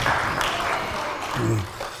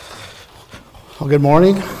Well, good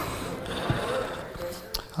morning.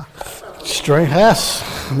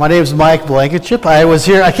 Yes. My name is Mike Blankenship.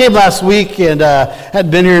 I came last week and hadn't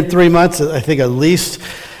been here in 3 months, I think at least.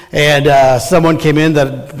 And someone came in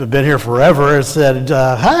that had been here forever and said,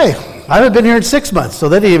 hi, I haven't been here in 6 months. So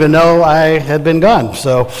they didn't even know I had been gone.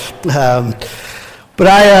 So,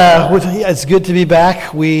 it's good to be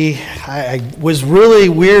back. I was really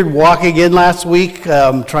weird walking in last week,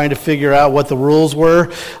 trying to figure out what the rules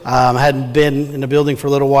were. I hadn't been in the building for a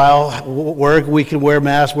little while, where we can wear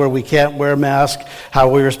masks, where we can't wear masks, how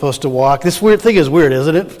we were supposed to walk. This weird thing is weird,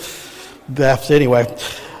 isn't it? Anyway.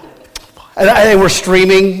 And we're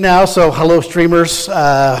streaming now, so hello streamers.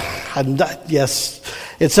 Yes.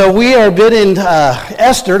 And so we are been in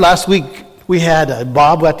Esther. Last week we had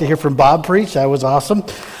Bob. We got to hear from Bob preach. That was awesome.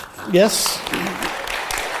 Yes.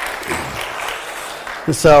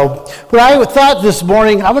 And so, but I thought this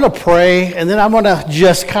morning I'm going to pray, and then I'm going to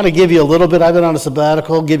just kind of give you a little bit. I've been on a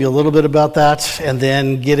sabbatical, give you a little bit about that, and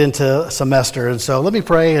then get into semester. And so let me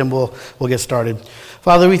pray, and we'll get started.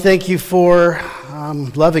 Father, we thank you for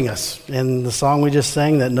loving us. And the song we just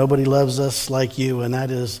sang, that nobody loves us like you, and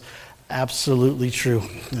that is absolutely true.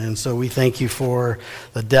 And so we thank you for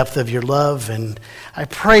the depth of your love. And I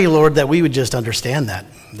pray, Lord, that we would just understand that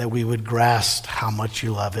we would grasp how much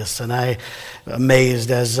you love us. And I'm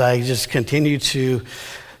amazed as I just continue to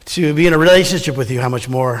be in a relationship with you, how much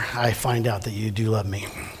more I find out that you do love me.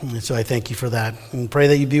 And so I thank you for that. And pray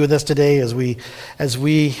that you be with us today as we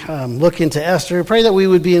look into Esther. Pray that we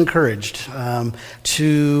would be encouraged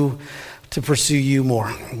to pursue you more.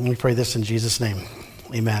 And we pray this in Jesus' name.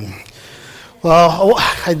 Amen. Well,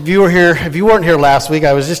 if you weren't here last week,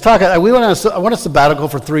 I was just talking. I went on a sabbatical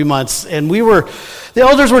for 3 months, and the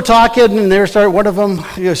elders were talking, and one of them,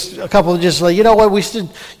 a couple just like, you know what,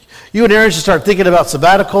 you and Aaron should start thinking about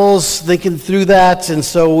sabbaticals, thinking through that. And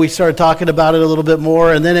so we started talking about it a little bit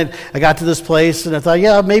more. And then I got to this place, and I thought,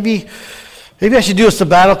 yeah, maybe I should do a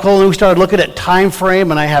sabbatical. And we started looking at time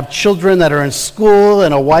frame. And I have children that are in school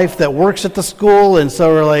and a wife that works at the school. And so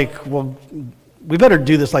we're like, well, we better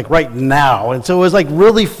do this like right now. And so it was like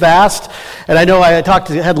really fast. And I know I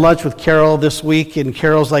had lunch with Carol this week, and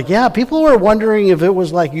Carol's like, yeah, people were wondering if it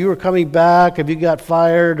was like you were coming back, if you got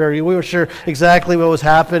fired, or we were sure exactly what was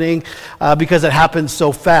happening because it happened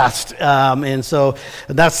so fast. And so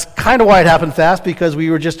that's kind of why it happened fast, because we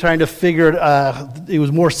were just trying to figure it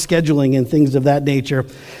was more scheduling and things of that nature.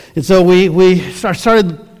 And so we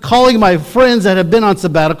started calling my friends that have been on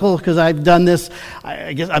sabbatical, because I've done this.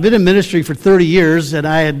 I guess I've been in ministry for 30 years, and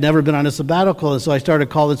I had never been on a sabbatical. And so I started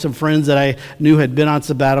calling some friends that I knew had been on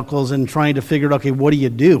sabbaticals and trying to figure out, okay, what do you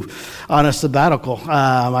do on a sabbatical?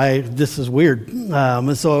 This is weird.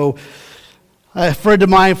 And so a friend of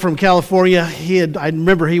mine from California, I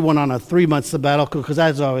remember he went on a 3-month sabbatical, because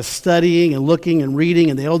as I was studying and looking and reading,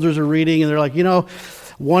 and the elders are reading, and they're like,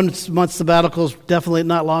 1 month sabbatical is definitely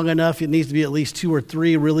not long enough. It needs to be at least 2 or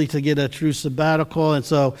 3 really to get a true sabbatical. And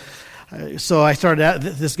so I started out,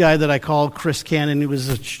 this guy that I called Chris Cannon, he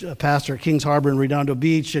was a pastor at Kings Harbor in Redondo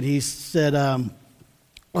Beach, and he said,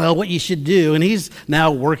 well, what you should do, and he's now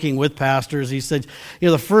working with pastors, he said,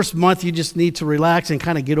 the first month you just need to relax and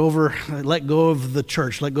kind of let go of the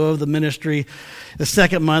church, let go of the ministry. The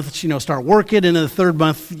second month, start working, and in the third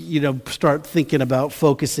month, start thinking about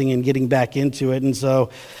focusing and getting back into it. And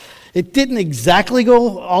so it didn't exactly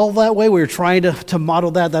go all that way. We were trying to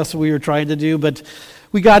model that. That's what we were trying to do, but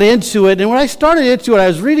we got into it. And when I started into it, I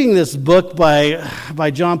was reading this book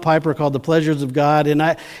by John Piper called The Pleasures of God.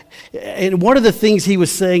 And one of the things he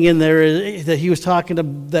was saying in there is that he was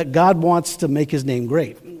talking that God wants to make his name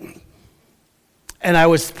great. And I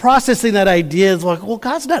was processing that idea, like, well,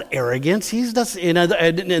 God's not arrogant. He's not,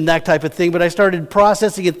 and that type of thing. But I started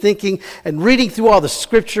processing and thinking and reading through all the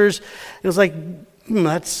scriptures. It was like,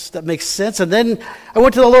 that makes sense. And then I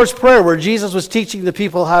went to the Lord's Prayer, where Jesus was teaching the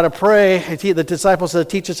people how to pray. The disciples said,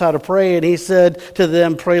 teach us how to pray. And he said to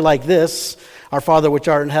them, pray like this: Our Father which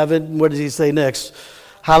art in heaven. What does he say next?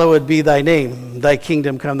 Hallowed be thy name. Thy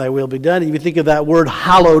kingdom come, thy will be done. And you think of that word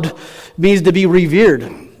hallowed, means to be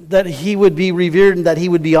revered. That he would be revered and that he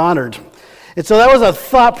would be honored. And so that was a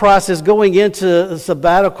thought process going into the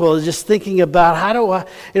sabbatical, just thinking about how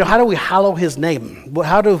do we hallow his name?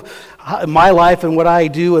 My life and what I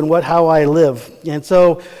do and how I live. And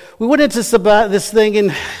so we went into this thing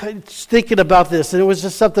and thinking about this, and it was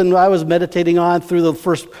just something I was meditating on through the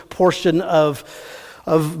first portion of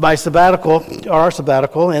my sabbatical, or our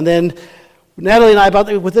sabbatical. And then Natalie and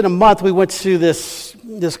I, within a month, we went to this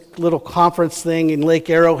little conference thing in Lake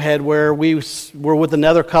Arrowhead, where we were with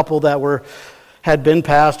another couple that were had been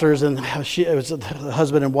pastors, and it was the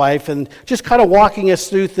husband and wife, and just kind of walking us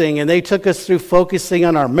through things. And they took us through focusing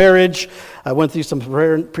on our marriage. I went through some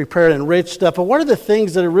prepare and enrich stuff. But one of the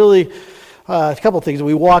things that are really, a couple of things that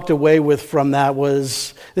we walked away with from that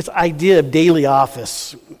was this idea of daily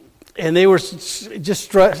office. And they were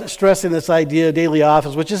just stressing this idea of daily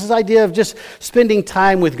office, which is this idea of just spending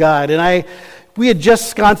time with God. And we had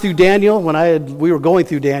just gone through Daniel we were going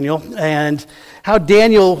through Daniel, and how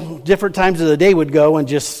Daniel, different times of the day, would go and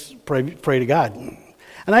just pray to God.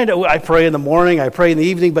 And I know I pray in the morning, I pray in the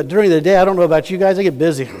evening, but during the day, I don't know about you guys, I get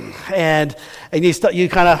busy. And I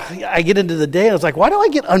get into the day, and it's like, why do I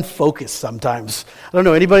get unfocused sometimes? I don't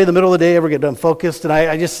know, anybody in the middle of the day ever get unfocused? And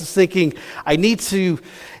I just was thinking, I need to,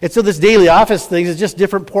 and so this daily office thing is just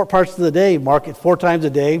different parts of the day, mark it 4 times a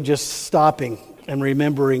day, just stopping and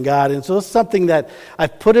remembering God. And so it's something that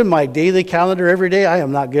I've put in my daily calendar every day. I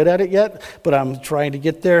am not good at it yet, but I'm trying to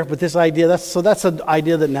get there. But this idea, that's an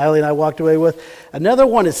idea that Natalie and I walked away with. Another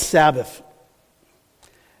one is Sabbath.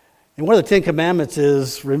 And one of the 10 Commandments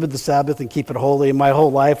is remember the Sabbath and keep it holy. In my whole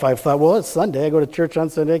life, I've thought, well, it's Sunday. I go to church on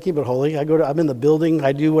Sunday, I keep it holy. I'm in the building,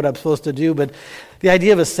 I do what I'm supposed to do. But the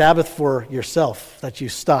idea of a Sabbath for yourself, that you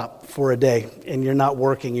stop for a day and you're not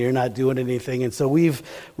working, you're not doing anything. And so we've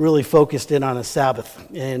really focused in on a Sabbath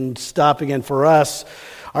and stopping. And for us,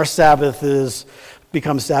 our Sabbath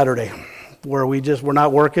becomes Saturday, where we're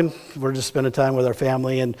not working, we're just spending time with our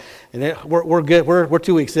family, and we're good. We're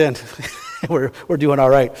 2 weeks in. We're doing all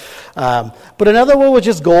right. But another one was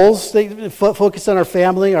just goals. They focus on our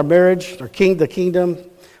family, our marriage, the kingdom,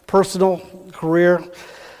 personal, career.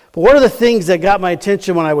 But one of the things that got my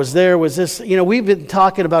attention when I was there was this, we've been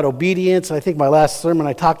talking about obedience. I think my last sermon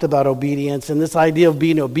I talked about obedience and this idea of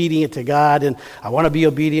being obedient to God, and I want to be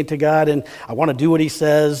obedient to God, and I want to do what He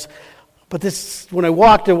says. But when I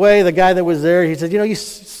walked away, the guy that was there, he said, you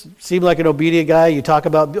seem like an obedient guy. You talk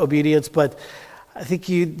about obedience, but I think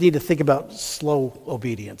you need to think about slow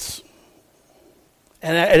obedience.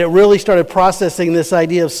 And it really started processing this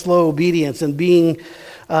idea of slow obedience and being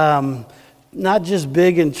not just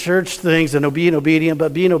big in church things and being obedient,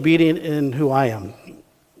 but being obedient in who I am,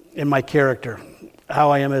 in my character,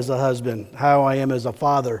 how I am as a husband, how I am as a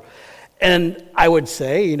father. And I would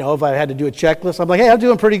say, if I had to do a checklist, I'm like, hey, I'm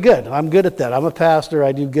doing pretty good. I'm good at that. I'm a pastor.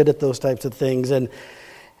 I do good at those types of things. And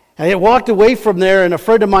I walked away from there, and a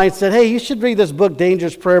friend of mine said, hey, you should read this book,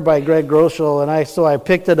 Dangerous Prayer by Greg Groeschel. And so I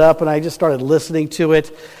picked it up, and I just started listening to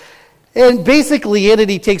it. And basically in it,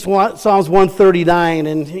 he takes Psalms 139,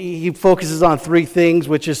 and he focuses on 3 things,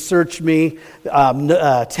 which is search me,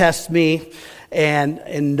 test me,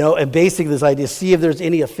 and know, and basically this idea, see if there's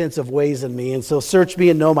any offensive ways in me. And so search me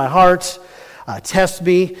and know my heart, test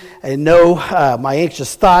me and know my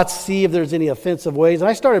anxious thoughts, see if there's any offensive ways. And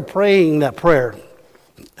I started praying that prayer.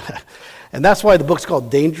 And that's why the book's called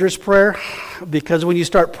Dangerous Prayer, because when you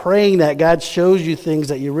start praying that, God shows you things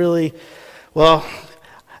that you really,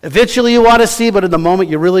 eventually you want to see, but in the moment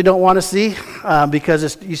you really don't want to see,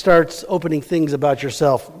 because you start opening things about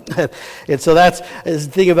yourself. And so that's the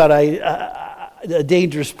thing about a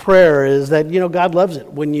dangerous prayer, is that, God loves it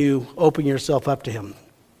when you open yourself up to Him.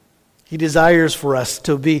 He desires for us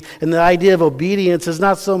to be, and the idea of obedience is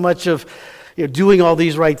not so much of doing all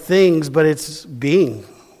these right things, but it's being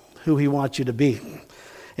who He wants you to be.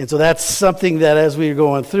 And so that's something that as we were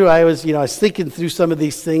going through, I was thinking through some of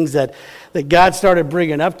these things that God started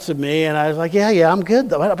bringing up to me, and I was like, yeah, I'm good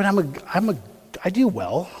though. But I do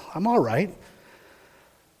well. I'm all right.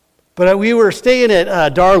 But we were staying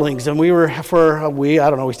at Darling's, and we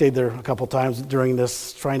stayed there a couple times during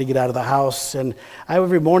this, trying to get out of the house. And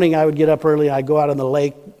every morning I would get up early, I'd go out on the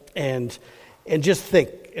lake and just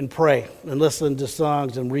think and pray and listen to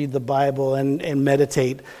songs and read the Bible and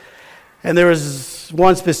meditate. And there was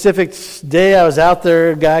one specific day I was out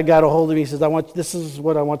there, God got a hold of me, He says, this is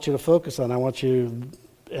what I want you to focus on.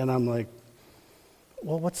 And I'm like,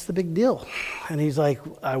 well, what's the big deal? And He's like,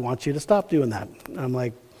 I want you to stop doing that. And I'm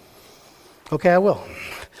like, okay, I will.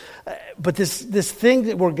 But this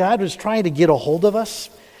thing where God was trying to get a hold of us,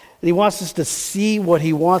 and He wants us to see what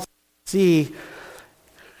He wants to see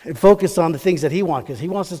and focus on the things that He wants, because He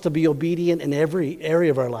wants us to be obedient in every area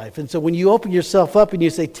of our life. And so when you open yourself up and you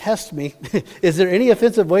say, test me, is there any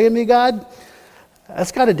offensive way in me, God?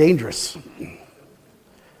 That's kind of dangerous.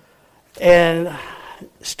 And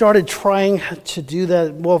started trying to do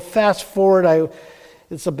that. Well, fast forward,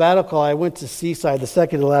 in sabbatical, I went to Seaside the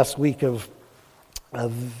second to last week of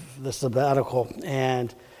the sabbatical,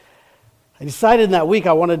 and I decided in that week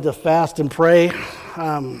I wanted to fast and pray.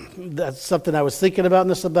 That's something I was thinking about in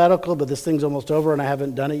the sabbatical, but this thing's almost over and I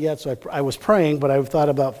haven't done it yet. So I was praying, but I thought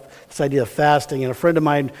about this idea of fasting. And a friend of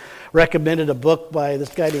mine recommended a book by this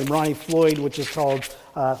guy named Ronnie Floyd, which is called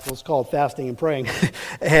Fasting and Praying.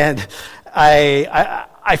 And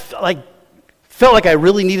I felt like I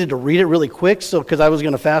really needed to read it really quick, so because I was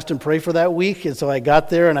going to fast and pray for that week, and so I got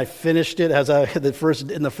there and I finished it in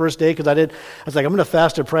the first day because I was like, I'm going to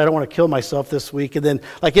fast and pray. I don't want to kill myself this week. And then,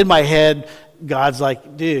 like in my head, God's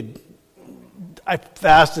like, dude, I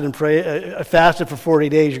fasted and prayed. I fasted for 40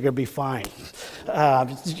 days. You're going to be fine.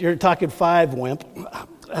 You're talking 5, wimp.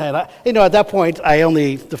 And at that point,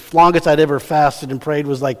 the longest I'd ever fasted and prayed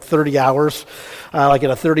was like 30 hours, like in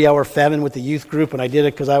a 30-hour famine with the youth group, and I did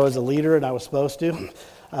it because I was a leader and I was supposed to,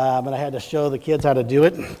 and I had to show the kids how to do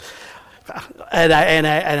it, and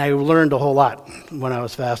I learned a whole lot when I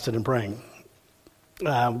was fasting and praying.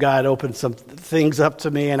 God opened some things up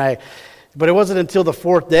to me, but it wasn't until the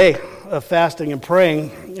 4th day of fasting and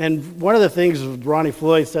praying. And one of the things Ronnie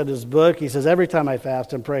Floyd said in his book, he says, every time I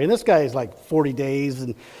fast and pray, and this guy is like 40 days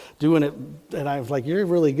and doing it, and I was like, you're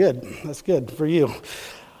really good. That's good for you.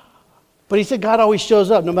 But he said God always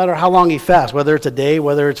shows up no matter how long he fasts, whether it's a day,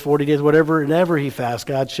 whether it's 40 days, whenever he fasts,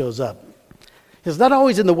 God shows up. It's not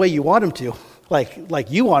always in the way you want him to, like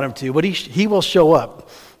you want him to, but he will show up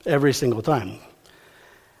every single time.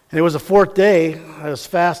 And it was the 4th day. I was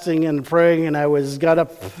fasting and praying, and got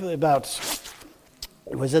up it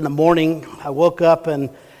was in the morning. I woke up, and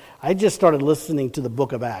I just started listening to the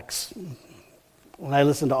book of Acts. And I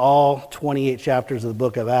listened to all 28 chapters of the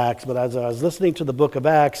book of Acts, but as I was listening to the book of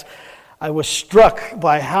Acts, I was struck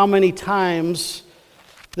by how many times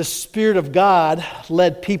the Spirit of God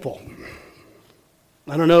led people.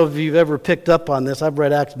 I don't know if you've ever picked up on this. I've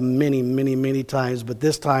read Acts many, many, many times, but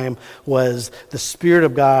this time was the Spirit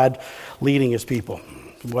of God leading his people.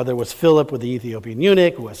 Whether it was Philip with the Ethiopian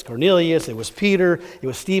eunuch, it was Cornelius, it was Peter, it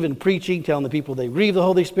was Stephen preaching, telling the people they grieve the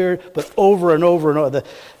Holy Spirit, but over and over and over,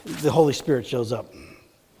 the Holy Spirit shows up.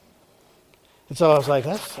 And so I was like,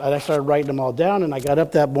 I started writing them all down, and I got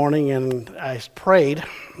up that morning and I prayed.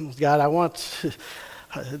 God, I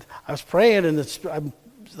was praying, and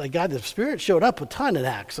like, God, the Spirit showed up a ton in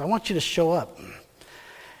Acts. I want you to show up.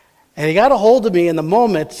 And he got a hold of me in the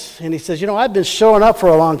moment, and he says, I've been showing up for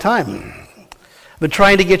a long time. I've been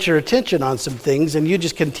trying to get your attention on some things, and you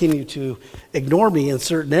just continue to ignore me in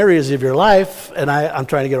certain areas of your life, and I'm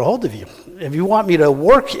trying to get a hold of you. If you want me to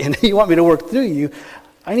work, and you want me to work through you,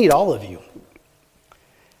 I need all of you.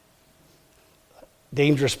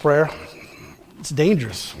 Dangerous prayer. It's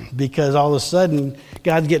dangerous because all of a sudden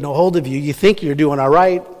God's getting a hold of you. You think you're doing all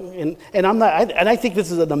right, and I'm not. And I think this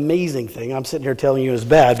is an amazing thing. I'm sitting here telling you it's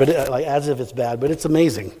bad, but as if it's bad, but it's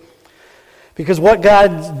amazing because what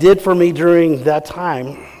God did for me during that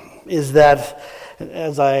time is that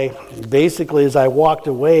as I walked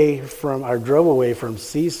away drove away from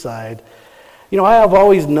Seaside, I have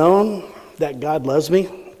always known that God loves me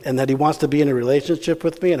and that He wants to be in a relationship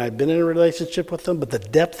with me, and I've been in a relationship with Him. But the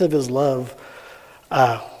depth of His love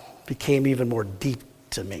became even more deep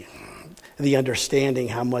to me. The understanding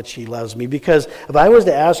how much He loves me. Because if I was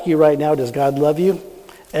to ask you right now, does God love you?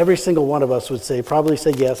 Every single one of us would probably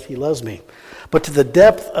say, yes, He loves me. But to the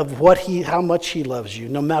depth of how much He loves you,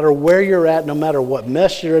 no matter where you're at, no matter what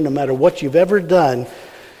mess you're in, no matter what you've ever done,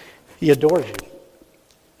 He adores you.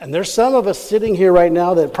 And there's some of us sitting here right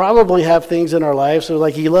now that probably have things in our lives that are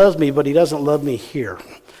like, He loves me, but He doesn't love me here.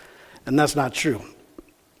 And that's not true.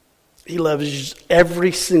 He loves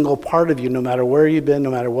every single part of you, no matter where you've been, no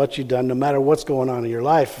matter what you've done, no matter what's going on in your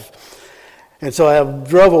life. And so I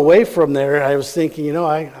drove away from there. I was thinking,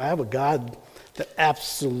 I have a God that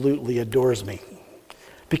absolutely adores me.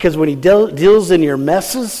 Because when He deals in your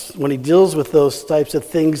messes, when He deals with those types of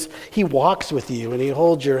things, He walks with you and He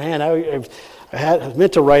holds your hand. I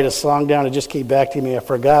meant to write a song down. It just came back to me. I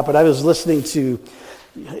forgot. But I was listening to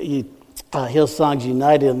Hillsongs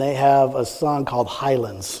United, and they have a song called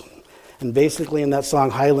Highlands. And basically in that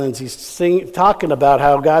song, Highlands, he's talking about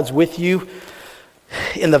how God's with you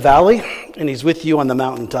in the valley and He's with you on the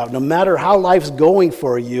mountaintop. No matter how life's going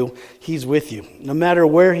for you, He's with you. No matter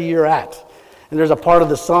where you're at. And there's a part of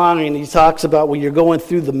the song, and he talks about when you're going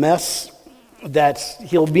through the mess, that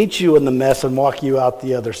He'll meet you in the mess and walk you out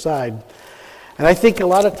the other side. And I think a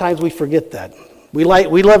lot of times we forget that. We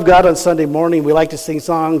love God on Sunday morning. We like to sing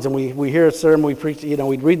songs, and we hear a sermon, we preach,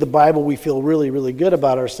 we read the Bible, we feel really, really good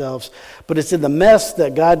about ourselves. But it's in the mess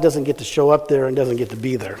that God doesn't get to show up there and doesn't get to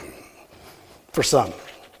be there for some.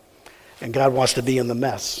 And God wants to be in the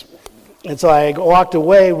mess. And so I walked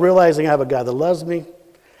away realizing I have a God that loves me.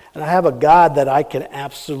 And I have a God that I can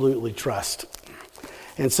absolutely trust.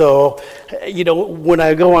 And so, when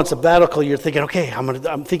I go on sabbatical, you're thinking, okay,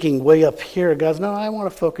 I'm thinking way up here. God goes, no, I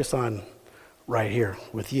want to focus on right here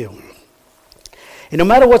with you. And no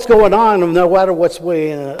matter what's going on, no matter what's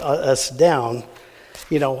weighing us down,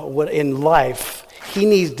 what in life, he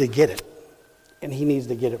needs to get it. And he needs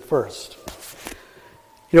to get it first.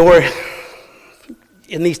 We're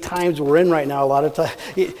in these times we're in right now, a lot of times,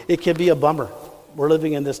 it can be a bummer. We're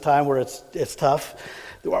living in this time where it's tough.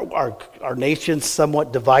 Our nation's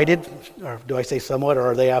somewhat divided, or do I say somewhat,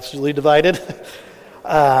 or are they absolutely divided?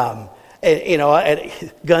 Gun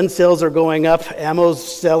sales are going up,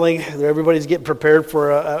 ammo's selling, everybody's getting prepared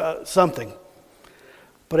for something.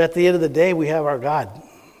 But at the end of the day, we have our God.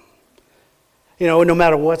 No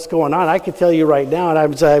matter what's going on, I can tell you right now,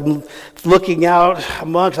 and I'm looking out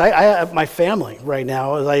amongst, I have my family right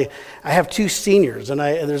now. I have 2 seniors, and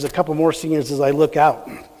there's a couple more seniors as I look out.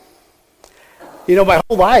 My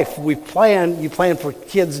whole life, you plan for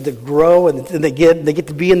kids to grow, and they get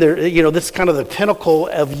to be in their, this is kind of the pinnacle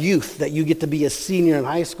of youth, that you get to be a senior in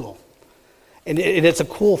high school. And it's a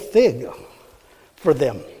cool thing for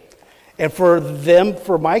them. And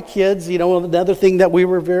for my kids, another thing that we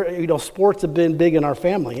were very, sports have been big in our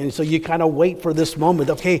family. And so you kind of wait for this moment.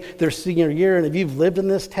 Okay, their senior year, and if you've lived in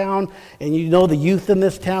this town and the youth in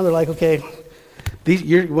this town, they're like, okay,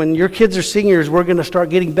 when your kids are seniors, we're going to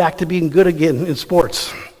start getting back to being good again in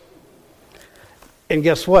sports. And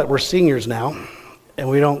guess what? We're seniors now, and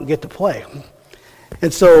we don't get to play.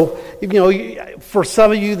 And so, for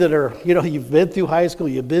some of you that are, you've been through high school,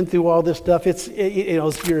 you've been through all this stuff,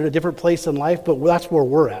 you're in a different place in life, but that's where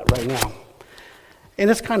we're at right now. And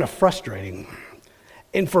it's kind of frustrating.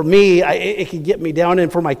 And for me, it can get me down,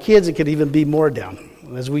 and for my kids, it could even be more down.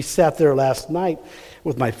 As we sat there last night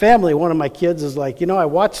with my family, one of my kids is like, I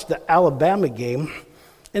watched the Alabama game,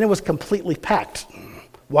 and it was completely packed.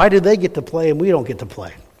 Why do they get to play and we don't get to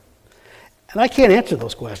play? And I can't answer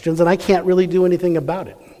those questions, and I can't really do anything about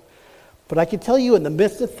it. But I can tell you, in the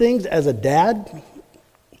midst of things, as a dad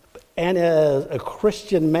and as a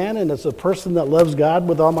Christian man and as a person that loves God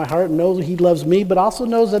with all my heart and knows he loves me, but also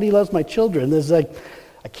knows that he loves my children, there's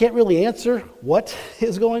I can't really answer what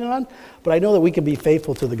is going on, but I know that we can be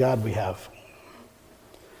faithful to the God we have.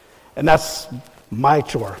 And that's my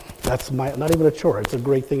chore. That's not even a chore. It's a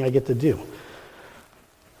great thing I get to do.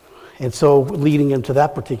 And so leading into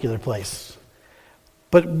that particular place.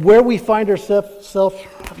 But where we find ourselves,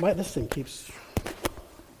 this thing keeps,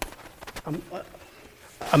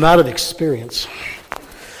 I'm out of experience.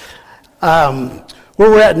 Where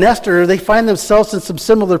we're at in Esther, they find themselves in some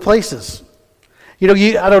similar places. I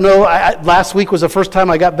don't know, last week was the first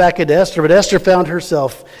time I got back into Esther, but Esther found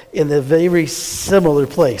herself in a very similar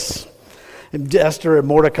place. Esther and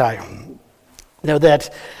Mordecai.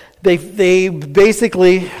 That they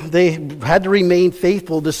basically had to remain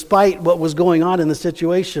faithful despite what was going on in the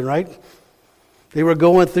situation, right? They were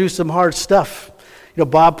going through some hard stuff.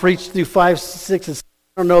 Bob preached through 5, 6, and 7.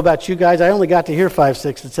 I don't know about you guys. I only got to hear 5,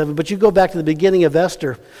 6, and 7. But you go back to the beginning of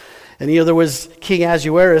Esther, and there was King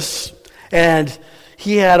Ahasuerus, and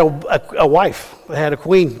he had a wife, had a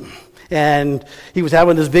queen, and he was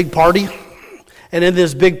having this big party. And in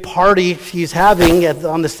this big party he's having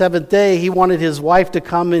on the 7th day, he wanted his wife to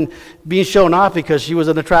come and be shown off because she was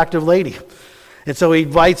an attractive lady. And so he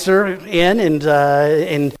invites her in,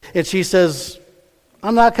 and she says,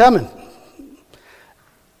 I'm not coming.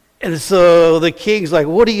 And so the king's like,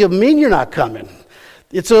 what do you mean you're not coming?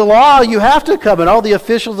 It's a law, you have to come. And all the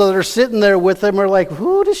officials that are sitting there with him are like,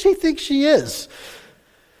 who does she think she is?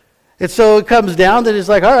 And so it comes down that he's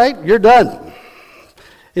like, all right, you're done.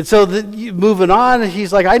 And so moving on,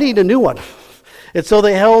 he's like, I need a new one. And so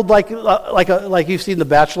they held like you've seen The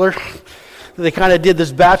Bachelor. They kind of did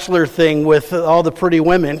this bachelor thing with all the pretty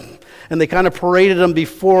women, and they kind of paraded them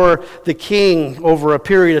before the king over a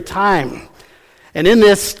period of time. And in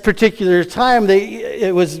this particular time,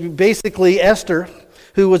 it was basically Esther,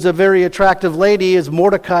 who was a very attractive lady, is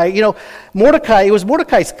Mordecai. It was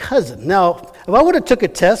Mordecai's cousin. Now, if I would have took a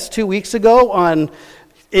test 2 weeks ago on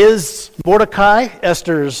is Mordecai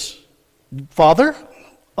Esther's father,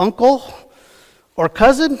 uncle, or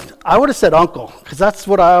cousin, I would have said uncle, because that's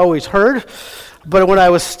what I always heard. But when I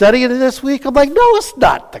was studying it this week, I'm like, no, it's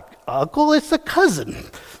not the uncle, it's the cousin.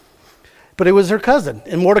 But it was her cousin.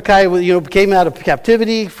 And Mordecai, came out of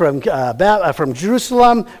captivity from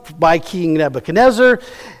Jerusalem by King Nebuchadnezzar.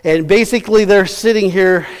 And basically they're sitting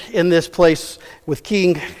here in this place with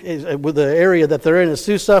with the area that they're in is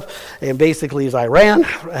Susa, and basically is Iran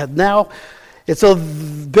now. And so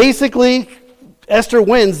basically Esther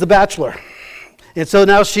wins The Bachelor. And so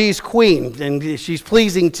now she's queen, and she's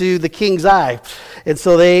pleasing to the king's eye. And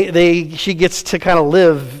so she gets to kind of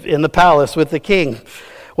live in the palace with the king.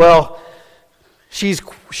 Well, she's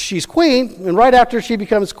queen, and right after she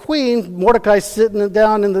becomes queen, Mordecai's sitting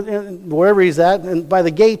down in wherever he's at, and by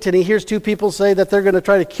the gate, and he hears two people say that they're going to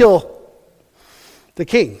try to kill the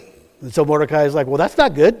king. And so Mordecai is like, well, that's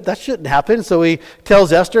not good. That shouldn't happen. So he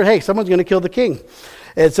tells Esther, hey, someone's going to kill the king.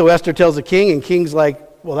 And so Esther tells the king, and king's like,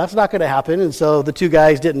 well, that's not going to happen. And so the two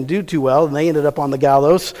guys didn't do too well, and they ended up on the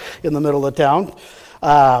gallows in the middle of town.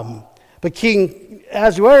 But King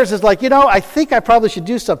Ahasuerus is like, I think I probably should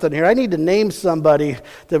do something here. I need to name somebody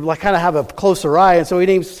to kind of have a closer eye. And so he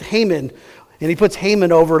names Haman, and he puts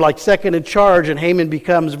Haman over like second in charge, and Haman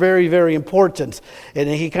becomes very, very important. And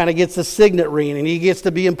he kind of gets the signet ring, and he gets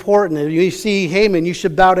to be important. And you see Haman, you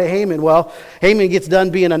should bow to Haman. Well, Haman gets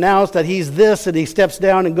done being announced that he's this, and he steps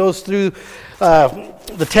down and goes through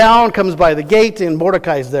the town, comes by the gate, and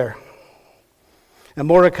Mordecai's there. And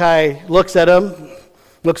Mordecai looks at him,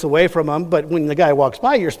 looks away from him, but when the guy walks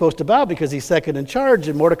by, you're supposed to bow because he's second in charge,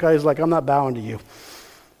 and Mordecai's like, I'm not bowing to you.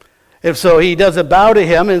 And so he doesn't bow to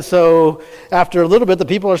him, and so after a little bit, the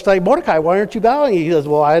people are saying, Mordecai, why aren't you bowing? He says,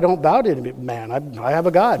 well, I don't bow to any man. I have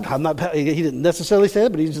a God. I'm not. He didn't necessarily say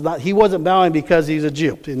that, but he wasn't bowing because he's a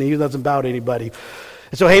Jew, and he doesn't bow to anybody.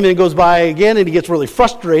 And so Haman goes by again, and he gets really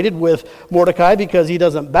frustrated with Mordecai because he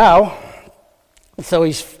doesn't bow. And so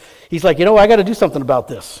he's like, I got to do something about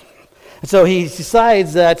this. And so he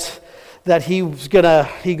decides that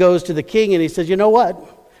he goes to the king, and he says, you know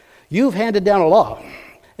what? You've handed down a law.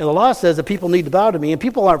 And the law says that people need to bow to me, and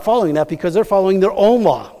people aren't following that because they're following their own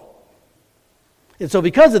law. And so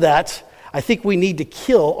because of that, I think we need to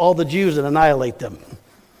kill all the Jews and annihilate them.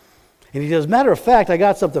 And he says, matter of fact, I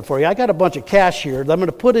got something for you. I got a bunch of cash here that I'm going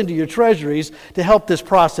to put into your treasuries to help this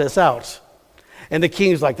process out. And the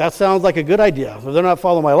king's like, that sounds like a good idea. If they're not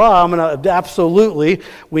following my law, absolutely,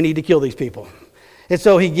 we need to kill these people. And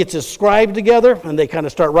so he gets his scribe together, and they kind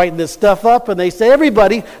of start writing this stuff up, and they say,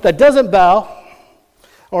 everybody that doesn't bow,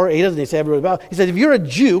 or he doesn't say everybody bow. He said, if you're a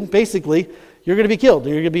Jew, basically, you're going to be killed,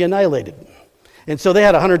 and you're going to be annihilated. And so they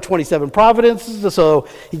had 127 provinces, so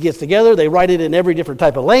he gets together, they write it in every different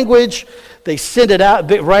type of language, they send it out,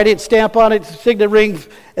 write it, stamp on it, signet ring,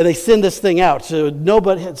 and they send this thing out. So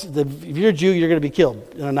if you're a Jew, you're going to be killed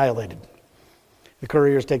and annihilated. The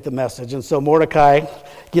couriers take the message, and so Mordecai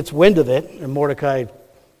gets wind of it, and Mordecai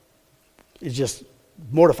is just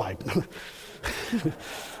mortified.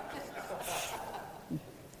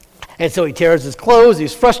 And so he tears his clothes.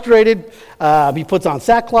 He's frustrated. He puts on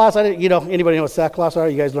sackcloth. Anybody know what sackcloths are?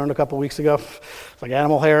 You guys learned a couple weeks ago. It's like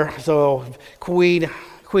animal hair. So Queen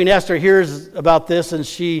Esther hears about this, and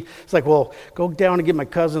she's like, well, go down and get my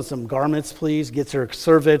cousin some garments, please. Gets her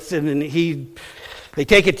servants, and then they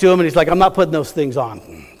take it to him, and he's like, I'm not putting those things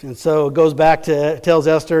on. And so goes back tells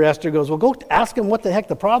Esther. Esther goes, well, go ask him what the heck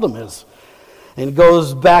the problem is. And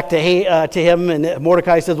goes back to him, and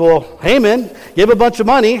Mordecai says, well, Haman, give a bunch of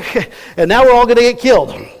money, and now we're all going to get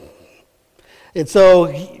killed. And so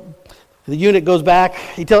the eunuch goes back.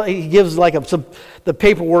 He gives the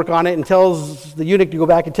paperwork on it and tells the eunuch to go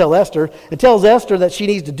back and tell Esther, and tells Esther that she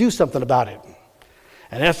needs to do something about it.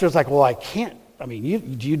 And Esther's like, well, I can't. I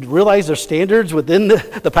mean, do you realize there's standards within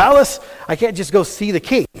the palace? I can't just go see the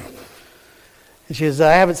king. And she says,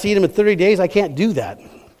 I haven't seen him in 30 days. I can't do that.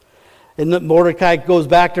 And Mordecai goes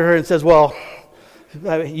back to her and says, well,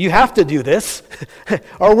 you have to do this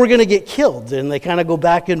or we're going to get killed. And they kind of go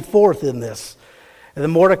back and forth in this. And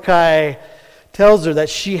then Mordecai tells her that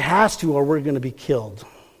she has to or we're going to be killed.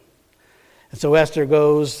 And so Esther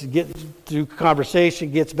goes, gets through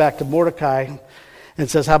conversation, gets back to Mordecai and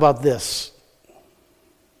says, how about this?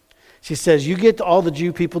 She says, you get all the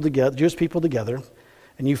Jewish people together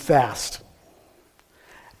and you fast.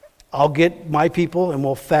 I'll get my people and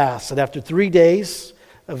we'll fast. And after 3 days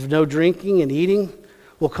of no drinking and eating,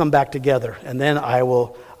 we'll come back together. And then I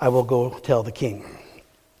will go tell the king.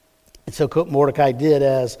 And so Mordecai did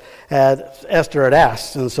as Esther had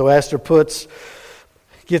asked. And so Esther gets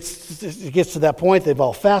to that point. They've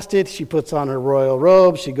all fasted. She puts on her royal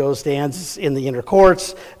robe. She stands in the inner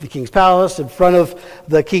courts, the king's palace, in front of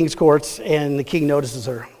the king's courts, and the king notices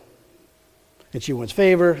her. And she wins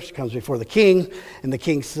favor. She comes before the king, and the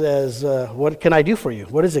king says, what can I do for you?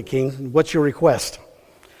 What is it, king? What's your request?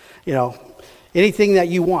 Anything that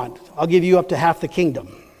you want. I'll give you up to half the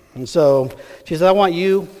kingdom. And so she says, I want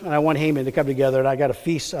you and I want Haman to come together, and I got a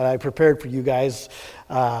feast I prepared for you guys.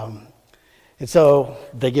 And so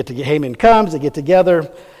Haman comes, they get together,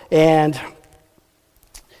 and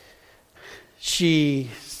she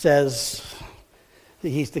says,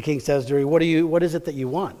 the king says to her, what is it that you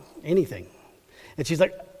want? Anything. And she's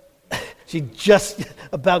like, she just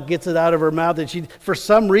about gets it out of her mouth. And for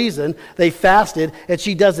some reason, they fasted, and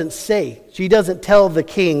she doesn't say. She doesn't tell the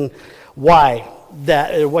king why,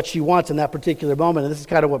 or what she wants in that particular moment. And this is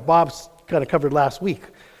kind of what Bob's kind of covered last week.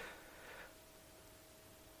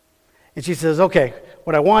 And she says, okay,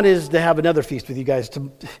 what I want is to have another feast with you guys.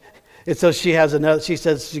 And so she has another, she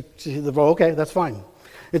says, okay, that's fine.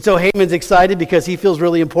 And so Haman's excited because he feels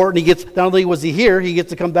really important. Not only was he here, he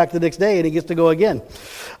gets to come back the next day and he gets to go again.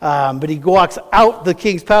 But he walks out the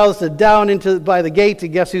king's palace and down by the gate,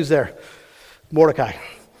 and guess who's there? Mordecai.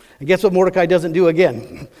 And guess what Mordecai doesn't do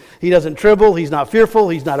again? He doesn't tremble, he's not fearful,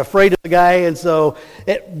 he's not afraid of the guy, and so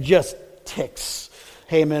it just ticks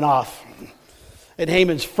Haman off. And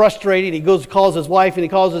Haman's frustrated. He calls his wife, and he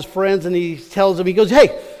calls his friends, and he tells them, he goes,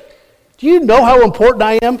 hey, do you know how important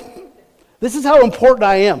I am? This is how important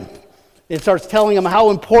I am. And starts telling him how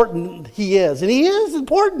important he is. And he is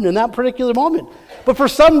important in that particular moment. But for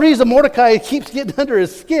some reason, Mordecai keeps getting under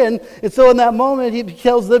his skin. And so in that moment, he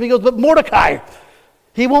tells them, he goes, but Mordecai,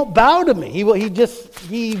 he won't bow to me.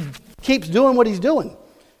 He keeps doing what he's doing.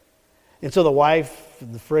 And so the wife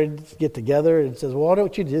and the friends get together and says, well, why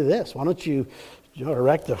don't you do this? Why don't you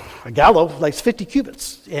erect a gallows like 50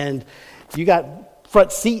 cubits? And you got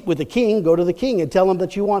front seat with the king. Go to the king and tell him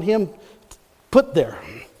that you want him put there.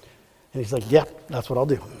 And he's like, yeah, that's what I'll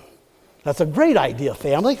do. That's a great idea,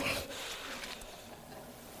 family.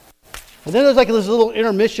 And then there's like this little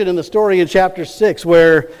intermission in the story in chapter 6,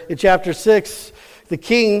 where in chapter 6, the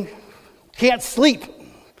king can't sleep.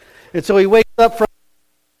 And so he wakes up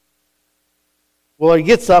he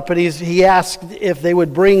gets up and he asked if they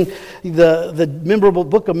would bring the memorable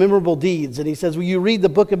book of memorable deeds. And he says, will you read the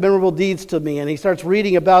book of memorable deeds to me? And he starts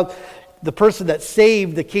reading about the person that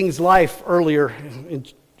saved the king's life earlier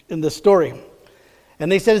in the story.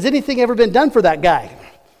 And they said, has anything ever been done for that guy?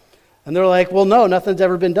 And they're like, well, no, nothing's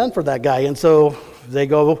ever been done for that guy. And so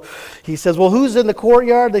he says, well, who's in the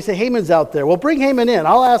courtyard? They say, Haman's out there. Well, bring Haman in.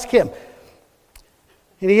 I'll ask him.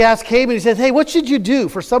 And he asks Haman, he says, hey, what should you do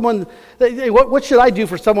for someone, what should I do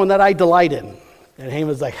for someone that I delight in? And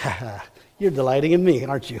Haman's like, you're delighting in me,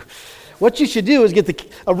 aren't you? What you should do is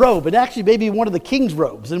get a robe, and actually maybe one of the king's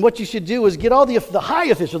robes. And what you should do is get all the high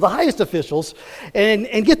officials, the highest officials,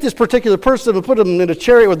 and get this particular person and put them in a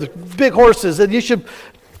chariot with the big horses. And you should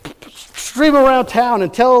stream around town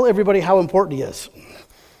and tell everybody how important he is.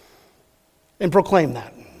 And proclaim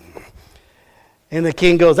that. And the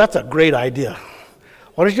king goes, that's a great idea.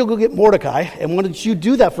 Why don't you go get Mordecai, and why don't you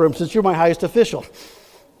do that for him since you're my highest official?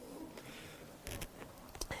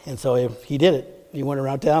 And so he did it. He went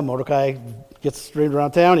around town. Mordecai gets streamed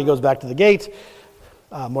around town. He goes back to the gate.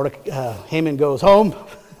 Haman goes home,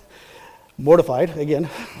 mortified again,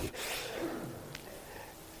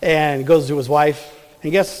 and goes to his wife.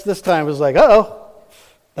 And guess this time it was like, uh-oh,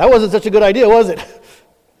 that wasn't such a good idea, was it?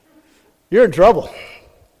 You're in trouble.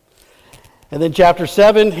 And then chapter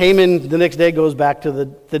 7, Haman the next day goes back to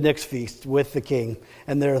the next feast with the king,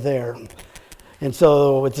 and they're there. And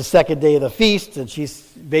so it's the second day of the feast, and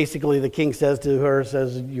the king says to her,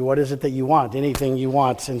 what is it that you want? Anything you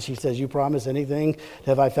want. And she says, you promise anything?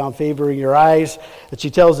 Have I found favor in your eyes? And she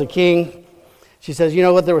tells the king, she says, you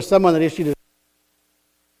know what, there was someone that issued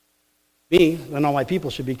me, and all my people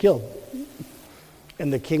should be killed.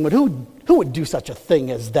 And the king went, who would do such a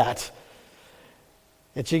thing as that?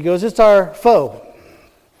 And she goes, it's our foe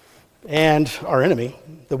and our enemy,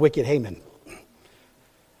 the wicked Haman.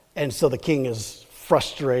 And so the king is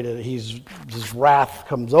frustrated. His wrath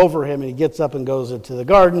comes over him, and he gets up and goes into the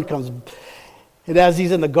garden. And as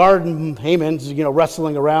he's in the garden, Haman's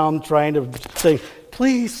wrestling around, trying to say,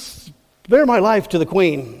 please spare my life to the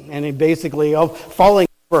queen. And he basically falling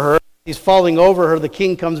over her. He's falling over her. The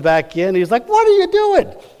king comes back in. He's like, what are you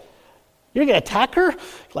doing? You're going to attack her?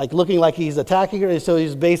 Like looking like he's attacking her. So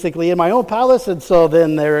he's basically in my own palace. And so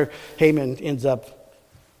then Haman ends up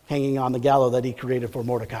hanging on the gallows that he created for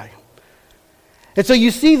Mordecai. And so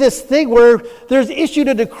you see this thing where there's issued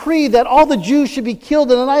a decree that all the Jews should be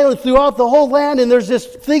killed and annihilated throughout the whole land. And there's this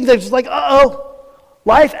thing that's just like,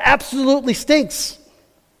 life absolutely stinks.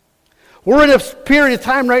 We're in a period of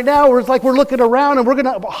time right now where it's like we're looking around and we're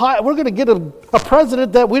going to get a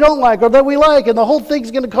president that we don't like or that we like, and the whole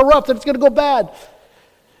thing's going to corrupt and it's going to go bad.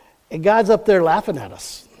 And God's up there laughing at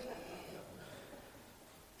us.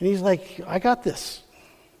 And he's like, I got this.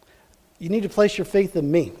 You need to place your faith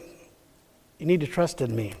in me. You need to trust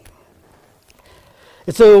in me.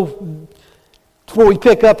 And so before we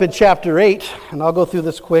pick up in chapter 8, and I'll go through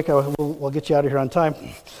this quick, we'll get you out of here on time.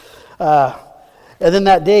 And then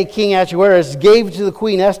that day, King Ahasuerus gave to the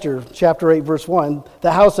Queen Esther, chapter 8, verse 1,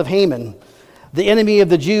 the house of Haman, the enemy of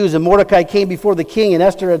the Jews. And Mordecai came before the king, and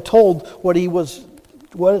Esther had told what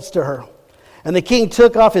was to her. And the king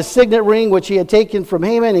took off his signet ring, which he had taken from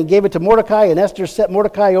Haman, and gave it to Mordecai, and Esther set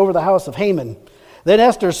Mordecai over the house of Haman. Then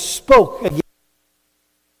Esther spoke again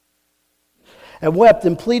and wept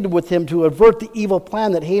and pleaded with him to avert the evil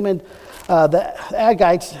plan that Haman, the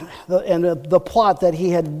Agagites, and the plot that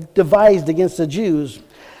he had devised against the Jews.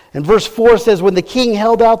 And verse 4 says, when the king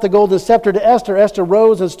held out the golden scepter to Esther, Esther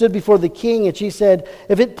rose and stood before the king, and she said,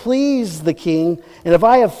 if it please the king, and if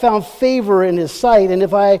I have found favor in his sight, and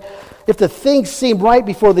if the things seem right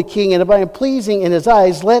before the king, and if I am pleasing in his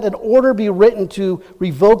eyes, let an order be written to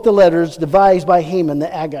revoke the letters devised by Haman the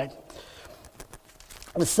Agagite,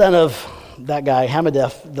 the son of that guy,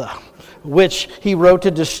 Hammedatha, which he wrote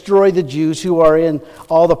to destroy the Jews who are in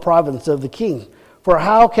all the province of the king. For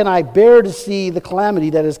how can I bear to see the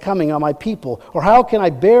calamity that is coming on my people? Or how can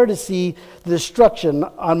I bear to see the destruction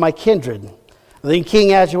on my kindred? Then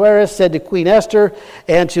King Ahasuerus said to Queen Esther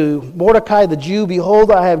and to Mordecai the Jew,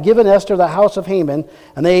 behold, I have given Esther the house of Haman,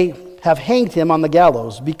 and they have hanged him on the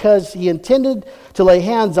gallows, because he intended to lay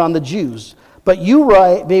hands on the Jews. But you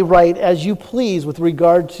may write as you please with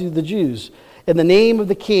regard to the Jews, in the name of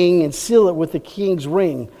the king, and seal it with the king's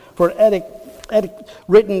ring. For an edict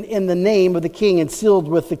written in the name of the king and sealed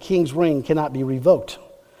with the king's ring cannot be revoked.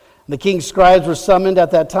 The king's scribes were summoned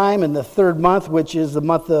at that time in the 3rd month, which is the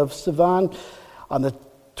month of Sivan, on the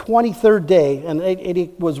 23rd day, and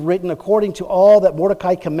it was written according to all that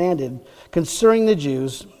Mordecai commanded concerning the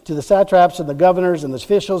Jews, to the satraps and the governors and the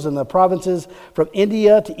officials in the provinces from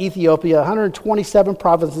India to Ethiopia, 127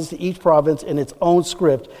 provinces, to each province in its own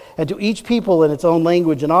script, and to each people in its own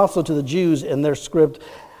language, and also to the Jews in their script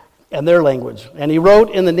and their language. And he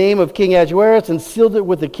wrote in the name of King Ahasuerus and sealed it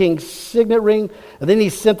with the king's signet ring. And then he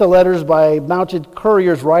sent the letters by mounted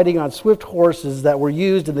couriers riding on swift horses that were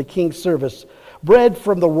used in the king's service, bred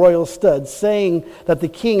from the royal studs, saying that the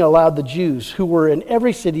king allowed the Jews who were in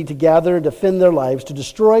every city to gather and defend their lives, to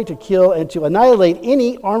destroy, to kill, and to annihilate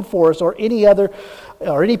any armed force or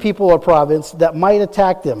any people or province that might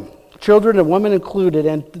attack them, children and women included,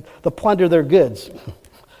 and to plunder their goods.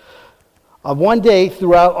 On one day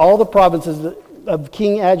throughout all the provinces of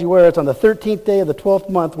King Ahasuerus, on the 13th day of the 12th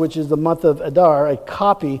month, which is the month of Adar, a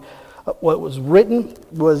copy of what was written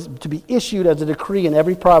was to be issued as a decree in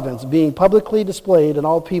every province, being publicly displayed in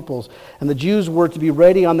all peoples. And the Jews were to be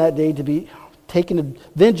ready on that day to be taking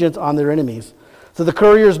vengeance on their enemies. So the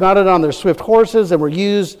couriers mounted on their swift horses and were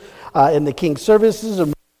used in the king's services,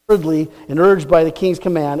 and urged by the king's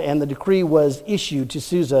command, and the decree was issued to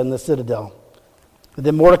Susa in the citadel. And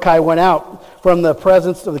then Mordecai went out from the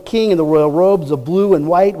presence of the king in the royal robes of blue and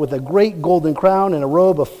white, with a great golden crown and a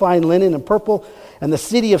robe of fine linen and purple. And the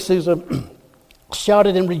city of Susa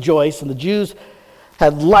shouted and rejoiced, and the Jews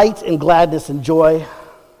had light and gladness and joy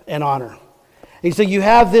and honor. And so you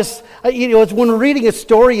have this, it's when we're reading a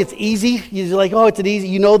story, it's easy. You're like, oh, it's an easy,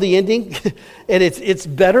 you know the ending, and it's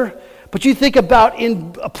better. But you think about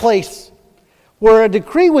in a place where a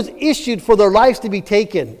decree was issued for their lives to be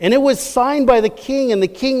taken, and it was signed by the king, and the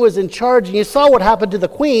king was in charge, and you saw what happened to the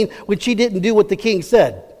queen when she didn't do what the king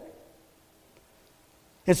said.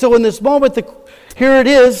 And so in this moment, here it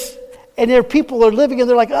is, and there people are living, and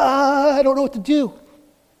they're like, I don't know what to do.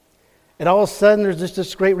 And all of a sudden, there's just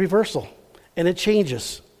this great reversal, and it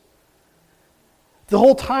changes. The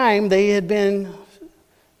whole time, they had been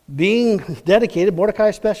being dedicated, Mordecai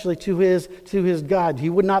especially, to his God. He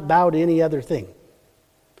would not bow to any other thing.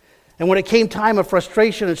 And when it came time of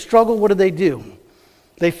frustration and struggle, what did they do?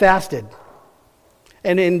 They fasted.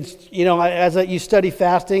 And as you study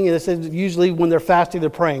fasting, and it says usually when they're fasting, they're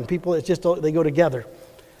praying. People, it's just they go together.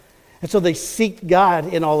 And so they seek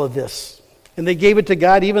God in all of this. And they gave it to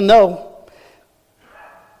God even though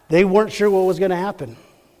they weren't sure what was going to happen.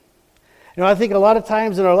 I think a lot of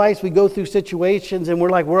times in our lives we go through situations and we're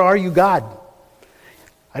like, where are you, God?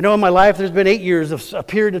 I know in my life there's been 8 years of a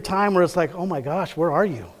period of time where it's like, oh my gosh, where are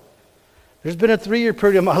you? There's been a 3-year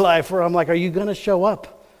period in my life where I'm like, are you going to show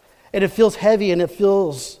up? And it feels heavy and it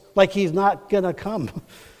feels like he's not going to come.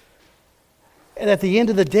 And at the end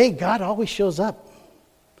of the day, God always shows up.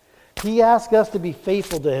 He asks us to be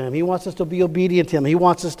faithful to him. He wants us to be obedient to him. He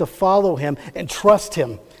wants us to follow him and trust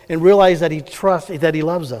him and realize that he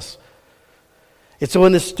loves us. And so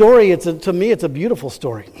in this story, to me, it's a beautiful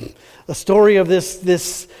story. A story of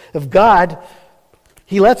of God.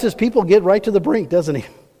 He lets his people get right to the brink, doesn't he?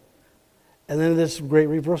 And then this great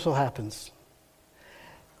reversal happens.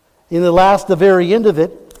 In the very end of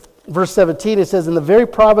it, verse 17, it says, in the very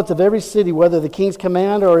province of every city, whether the king's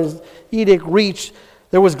command or his edict reached,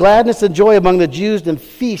 there was gladness and joy among the Jews, and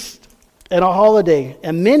feast and a holiday.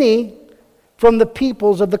 And many from the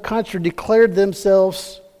peoples of the country declared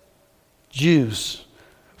themselves Jews,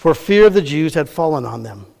 for fear of the Jews had fallen on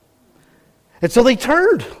them. And so they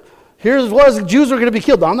turned. Here it was, the Jews were going to be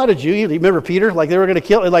killed. No, I'm not a Jew. You remember Peter? Like they were going to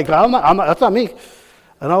kill, like, I'm not, that's not me.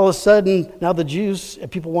 And all of a sudden, now the Jews,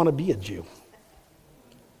 and people want to be a Jew.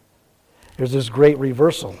 There's this great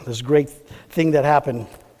reversal, this great thing that happened.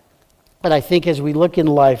 And I think as we look in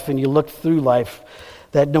life and you look through life,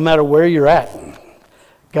 that no matter where you're at,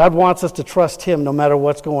 God wants us to trust Him no matter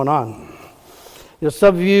what's going on. You know,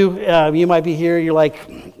 some of you, you might be here, you're like,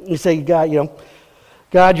 you say, God,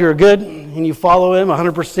 God, you're good, and you follow Him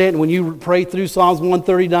 100%. And when you pray through Psalms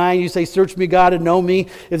 139, you say, search me, God, and know me.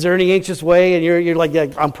 Is there any anxious way? And you're like, yeah,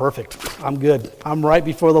 I'm perfect. I'm good. I'm right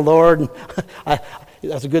before the Lord. And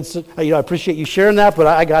that's a good, I appreciate you sharing that, but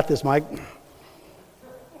I got this, Mike.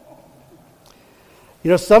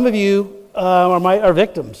 Some of you are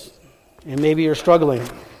victims, and maybe you're struggling.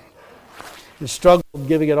 You struggle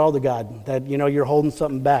giving it all to God, that, you're holding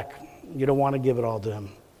something back. You don't want to give it all to Him.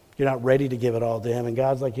 You're not ready to give it all to Him. And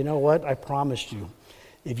God's like, you know what? I promised you,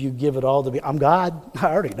 if you give it all to me, I'm God.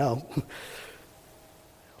 I already know.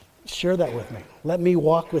 Share that with me. Let me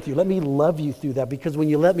walk with you. Let me love you through that. Because when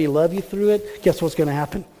you let me love you through it, guess what's going to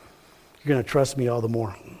happen? You're going to trust me all the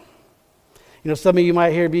more. Some of you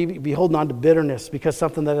might here be holding on to bitterness because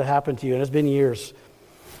something that had happened to you, and it's been years.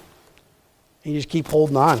 And you just keep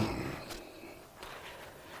holding on.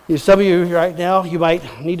 Some of you right now, you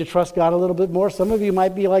might need to trust God a little bit more. Some of you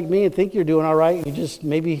might be like me and think you're doing all right.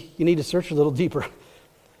 Maybe you need to search a little deeper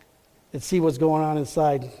and see what's going on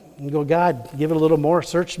inside. And go, God, give it a little more.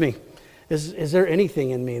 Search me. Is there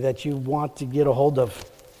anything in me that you want to get a hold of?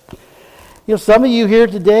 Some of you here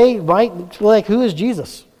today might feel like, who is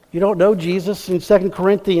Jesus? You don't know Jesus. In 2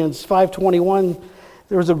 Corinthians 5:21,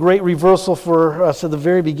 there was a great reversal for us at the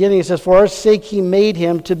very beginning. It says, for our sake He made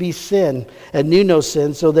Him to be sin and knew no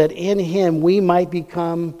sin, so that in Him we might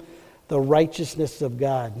become the righteousness of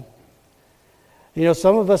God.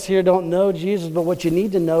 Some of us here don't know Jesus, but what you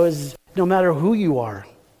need to know is no matter who you are,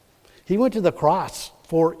 He went to the cross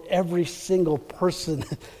for every single person.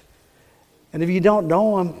 And if you don't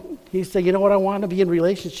know Him, He said, you know what, I want to be in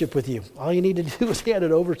relationship with you. All you need to do is hand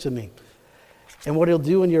it over to me. And what He'll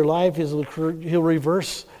do in your life is He'll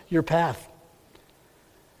reverse your path.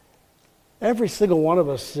 Every single one of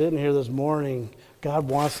us sitting here this morning, God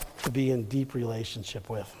wants to be in deep relationship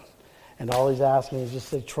with. And all He's asking is just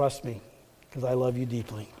say, trust me, because I love you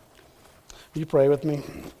deeply. Will you pray with me?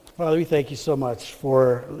 Father, we thank you so much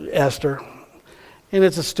for Esther. And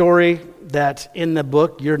it's a story that in the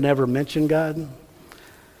book, you're never mentioned, God.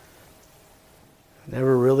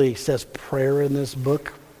 Never really says prayer in this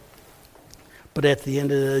book. But at the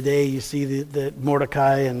end of the day, you see that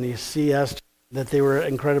Mordecai and you see Esther, that they were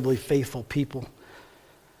incredibly faithful people.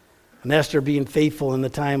 And Esther being faithful in the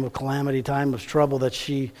time of calamity, time of trouble, that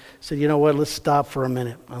she said, you know what, let's stop for a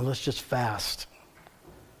minute and let's just fast.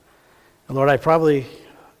 And Lord, I probably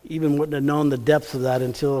even wouldn't have known the depth of that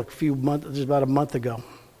until a few months, just about a month ago.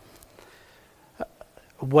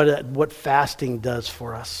 What fasting does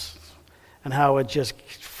for us and how it just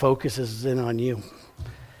focuses in on you.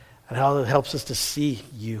 And how it helps us to see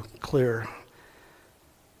you clearer.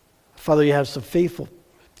 Father, you have some faithful,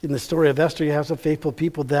 in the story of Esther, you have some faithful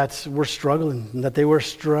people that were struggling, and that they were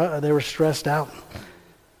stressed out.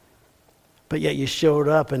 But yet you showed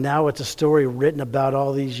up, and now it's a story written about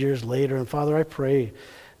all these years later. And Father, I pray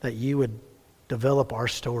that you would develop our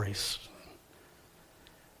stories.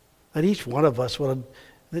 That each one of us would,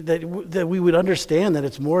 that we would understand that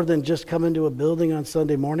it's more than just coming to a building on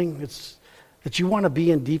Sunday morning. It's that you want to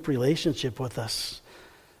be in deep relationship with us.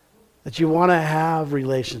 That you want to have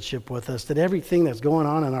relationship with us. That everything that's going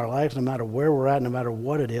on in our lives, no matter where we're at, no matter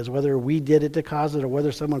what it is, whether we did it to cause it or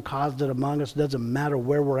whether someone caused it among us, doesn't matter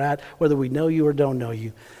where we're at, whether we know you or don't know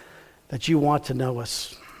you, that you want to know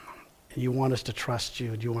us. And you want us to trust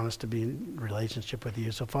you. And you want us to be in relationship with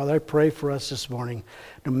you. So, Father, I pray for us this morning,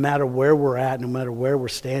 no matter where we're at, no matter where we're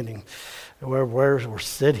standing, where we're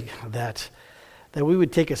sitting, that we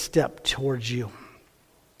would take a step towards you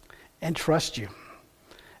and trust you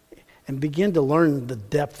and begin to learn the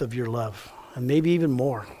depth of your love, and maybe even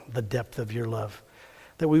more, the depth of your love,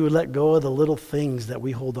 that we would let go of the little things that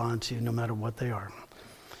we hold on to no matter what they are.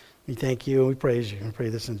 We thank you and we praise you. We pray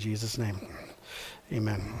this in Jesus' name.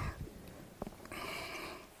 Amen.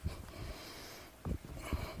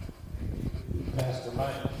 Pastor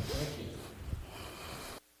Mike.